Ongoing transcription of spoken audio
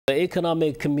The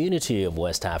economic community of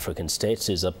West African states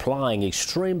is applying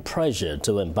extreme pressure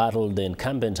to embattle the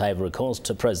incumbent Ivory Coast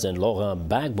President Laurent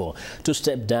Gbagbo to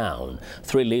step down.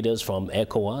 3 leaders from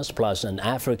ECOWAS plus an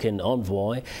African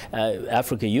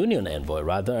Union envoy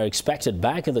are expected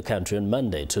back in the country on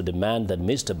Monday to demand that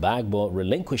Mr. Gbagbo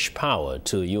relinquish power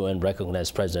to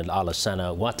UN-recognized President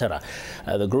Alassane Ouattara.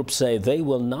 The group say they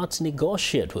will not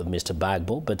negotiate with Mr.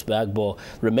 Gbagbo, but Gbagbo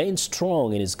remains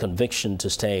strong in his conviction to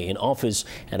stay in office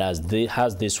and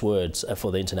has these words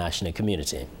for the international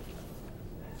community.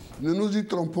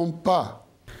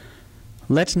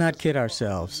 Let's not kid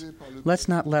ourselves. Let's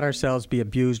not let ourselves be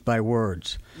abused by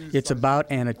words. It's about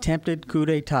an attempted coup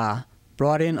d'etat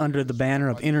brought in under the banner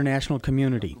of international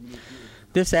community.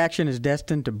 This action is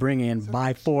destined to bring in,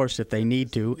 by force if they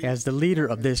need to, as the leader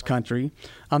of this country,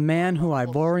 a man who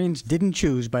Ivorians didn't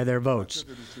choose by their votes,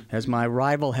 as my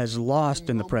rival has lost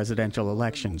in the presidential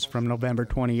elections from November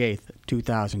 28,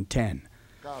 2010.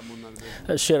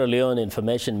 Sierra Leone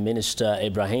Information Minister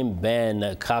Ibrahim Ben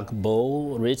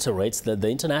Kakbo reiterates that the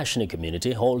international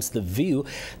community holds the view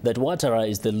that Ouattara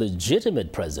is the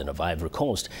legitimate president of Ivory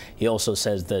Coast. He also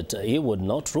says that he would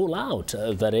not rule out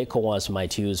that ECOWAS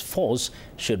might use force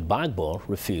should Gbagbo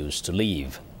refuse to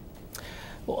leave.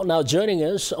 Well, now joining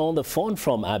us on the phone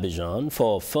from Abidjan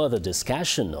for further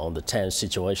discussion on the tense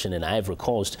situation in Ivory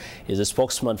Coast is a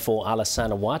spokesman for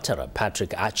Alassane Ouattara,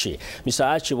 Patrick Achi. Mr.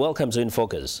 Achi, welcome to In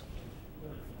Focus.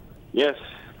 Yes,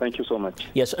 thank you so much.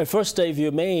 Yes, first, if you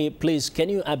may, please, can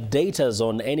you update us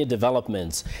on any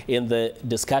developments in the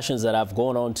discussions that have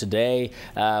gone on today,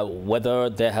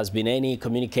 whether there has been any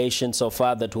communication so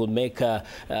far that will make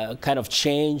kind of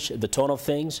change the tone of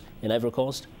things in Ivory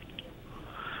Coast?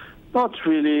 Not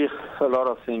really a lot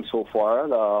of things so far.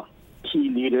 The key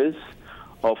leaders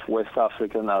of West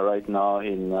Africa are right now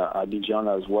in Abidjan,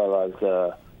 as well as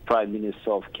the Prime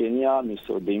Minister of Kenya,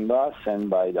 Mr. Odimba, sent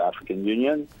by the African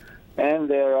Union. And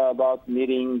they're about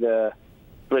meeting the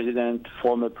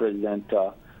former President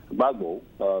Gbagbo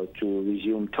to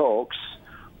resume talks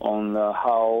on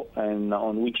how and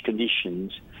on which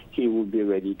conditions he would be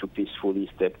ready to peacefully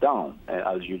step down,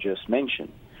 as you just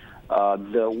mentioned.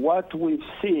 What we've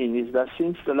seen is that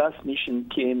since the last mission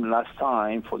came last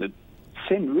time for the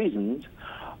same reasons,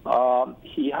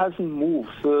 he hasn't moved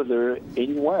further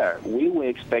anywhere. We were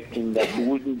expecting that he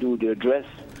wouldn't do the address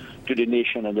to the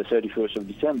nation on the 31st of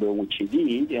December, which he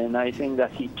did, and I think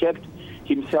that he kept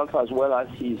himself as well as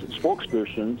his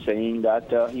spokesperson saying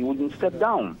that he wouldn't step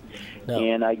down. No.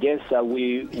 And I guess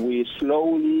we're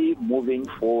slowly moving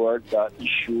forward the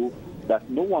issue that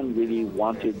no one really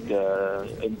wanted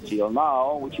until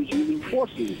now, which is using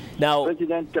forces. Now,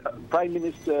 Prime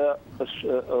Minister the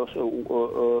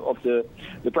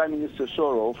Prime Minister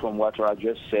Soro from Ouattara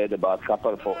just said about a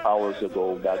couple of hours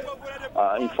ago that,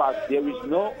 in fact, there is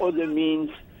no other means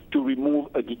to remove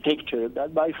a dictator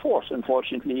than by force.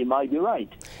 Unfortunately, he might be right.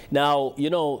 Now, you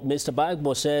know, Mr.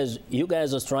 Gbagbo says you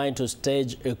guys are trying to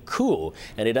stage a coup,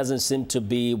 and it doesn't seem to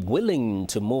be willing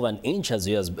to move an inch, as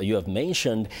you have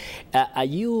mentioned. Are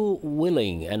you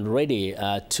willing and ready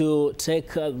to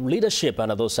take leadership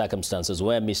under those circumstances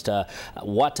where Mr.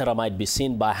 Ouattara might be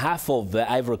seen by half of the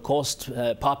Ivory Coast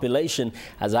population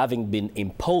as having been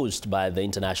imposed by the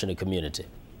international community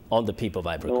on the people of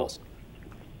Ivory Coast?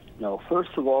 No,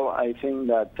 first of all, I think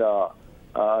that,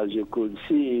 as you could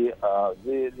see,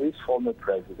 this former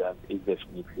president is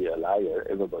definitely a liar.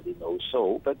 Everybody knows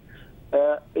so. But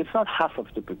it's not half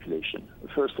of the population.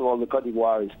 First of all, the Côte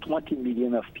d'Ivoire is 20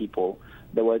 million of people.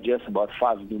 There were just about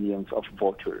 5 million of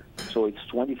voters. So it's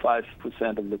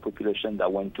 25% of the population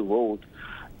that went to vote.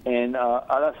 And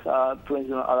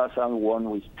President Alassane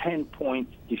won with 10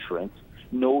 points difference,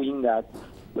 knowing that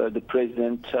the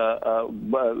President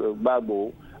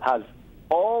Gbagbo has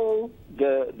all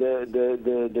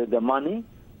the money,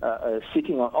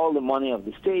 sitting on all the money of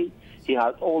the state. He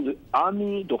has all the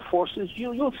army, the forces.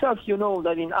 You yourself, you know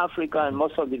that in Africa and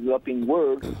most of the developing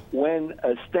world, when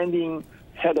a standing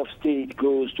head of state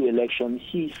goes to election,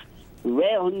 he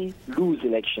rarely lose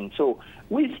election. So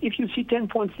if you see 10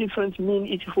 points difference, mean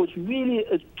it was really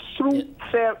a true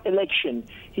fair election,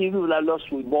 he would have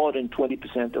lost with more than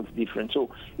 20% of difference.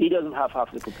 So he doesn't have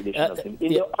half the population of him.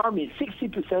 In the army,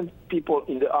 60% people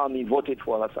in the army voted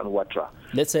for Alassane Ouattara.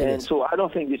 Let's say this. So I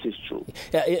don't think this is true.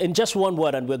 In just one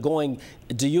word, and we're going,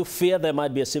 do you fear there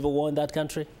might be a civil war in that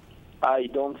country? I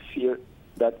don't fear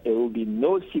that there will be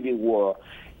no civil war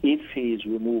if he is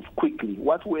removed quickly.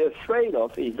 What we're afraid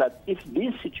of is that if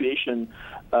this situation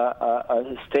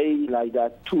stays like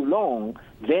that too long,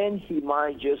 then he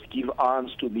might just give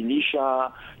arms to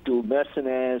militia, to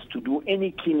mercenaries, to do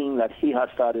any killing that he has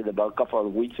started about a couple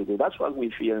of weeks ago. That's what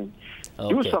we're fearing.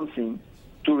 Okay. Do something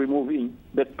to remove him,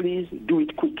 but please do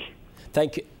it quick.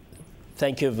 Thank you.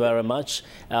 Thank you very much.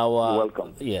 You're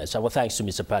welcome. Yes, our thanks to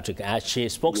Mr. Patrick Achi,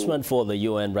 spokesman for the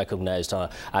UN-recognized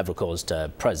Ivory Coast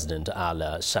President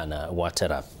Alassane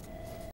Ouattara.